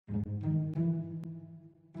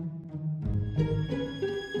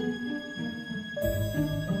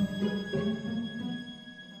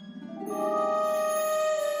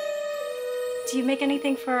Do you make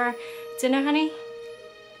anything for dinner, honey?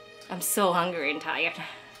 I'm so hungry and tired.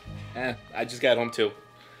 I just got home too.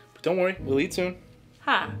 But don't worry, we'll eat soon.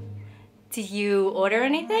 Huh. Did you order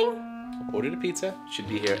anything? Ordered a pizza. Should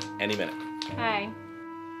be here any minute. Hi.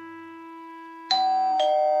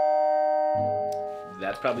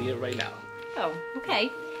 That's probably it right now. Oh, okay.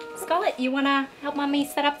 Scarlett, you wanna help Mommy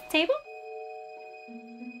set up the table?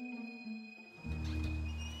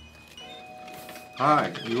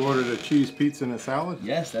 Hi, you ordered a cheese pizza and a salad?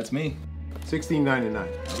 Yes, that's me. $16.99.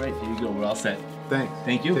 All right, here you go. We're all set. Thanks.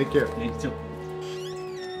 Thank you. Take care. Yeah, you too.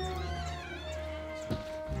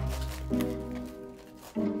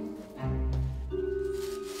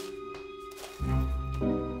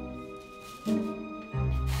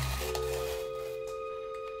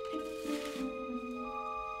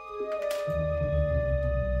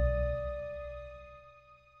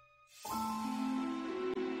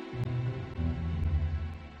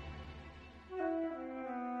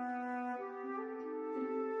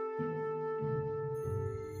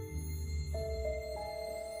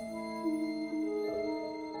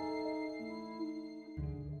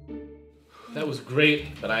 That was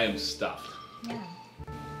great, but I am stuffed. Yeah.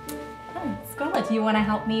 Oh, Scarlett, do you wanna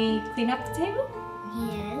help me clean up the table?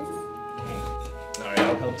 Yes. All right,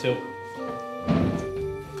 I'll help too.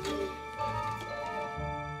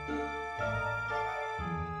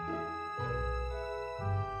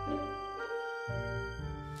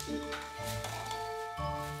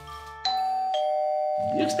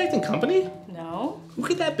 You expecting company? No. Who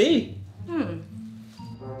could that be?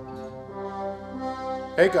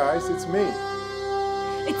 Hey guys, it's me.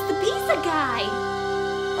 It's the pizza guy!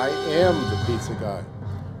 I am the pizza guy,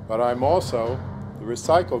 but I'm also the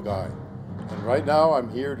recycle guy. And right now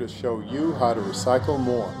I'm here to show you how to recycle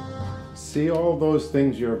more. See all those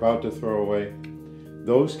things you're about to throw away?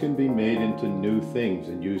 Those can be made into new things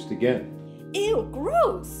and used again. Ew,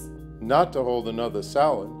 gross! Not to hold another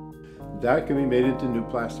salad. That can be made into new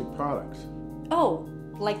plastic products. Oh,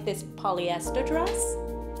 like this polyester dress?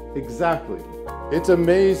 Exactly. It's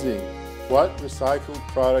amazing what recycled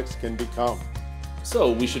products can become.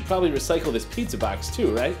 So we should probably recycle this pizza box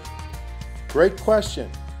too, right? Great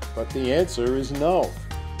question, but the answer is no.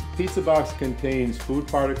 Pizza box contains food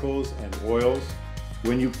particles and oils.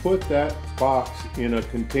 When you put that box in a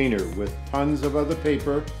container with tons of other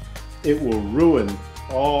paper, it will ruin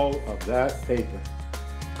all of that paper.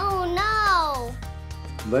 Oh no!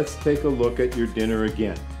 Let's take a look at your dinner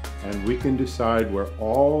again, and we can decide where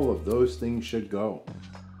all of those things should go.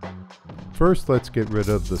 First, let's get rid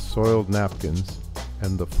of the soiled napkins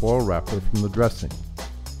and the foil wrapper from the dressing.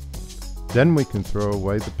 Then we can throw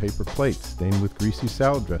away the paper plates stained with greasy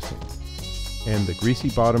salad dressing and the greasy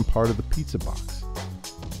bottom part of the pizza box.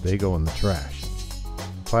 They go in the trash.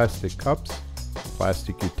 Plastic cups,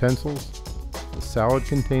 plastic utensils, the salad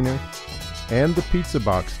container, and the pizza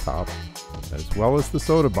box top, as well as the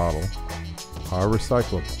soda bottle, are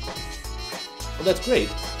recyclable. Well, that's great.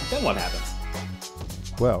 Then what happens?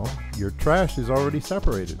 Well, your trash is already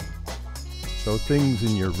separated. So things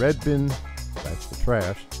in your red bin, that's the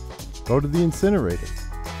trash, go to the incinerator.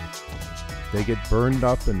 They get burned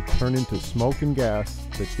up and turn into smoke and gas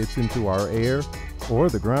that gets into our air or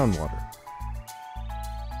the groundwater.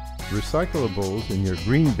 Recyclables in your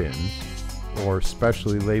green bins, or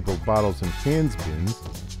specially labeled bottles and cans bins,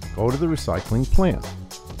 go to the recycling plant.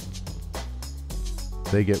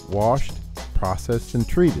 They get washed, processed, and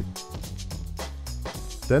treated.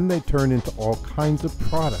 Then they turn into all kinds of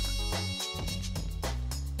products.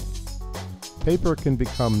 Paper can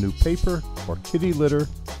become new paper, or kitty litter,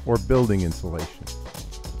 or building insulation.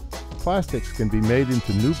 Plastics can be made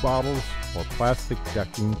into new bottles or plastic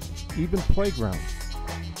decking, even playgrounds.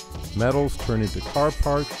 Metals turn into car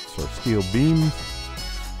parts or steel beams,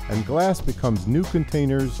 and glass becomes new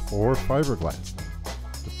containers or fiberglass.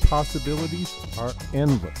 The possibilities are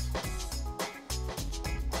endless.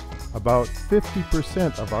 About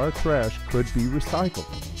 50% of our trash could be recycled.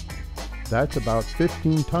 That's about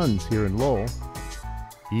 15 tons here in Lowell.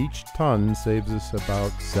 Each ton saves us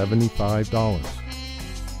about $75.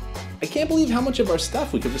 I can't believe how much of our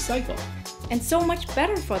stuff we could recycle. And so much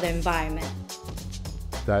better for the environment.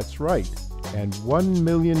 That's right. And $1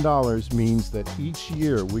 million means that each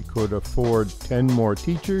year we could afford 10 more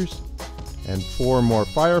teachers, and 4 more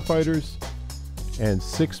firefighters, and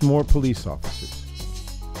 6 more police officers.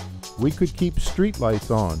 We could keep streetlights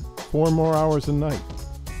on 4 more hours a night.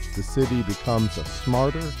 The city becomes a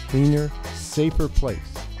smarter, cleaner, safer place.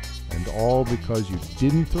 And all because you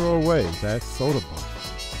didn't throw away that soda bottle.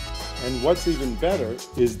 And what's even better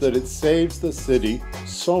is that it saves the city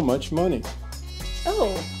so much money.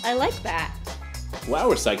 Oh, I like that. Wow,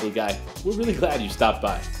 Recycle Guy, we're really glad you stopped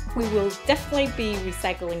by. We will definitely be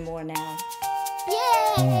recycling more now.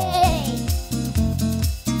 Yay!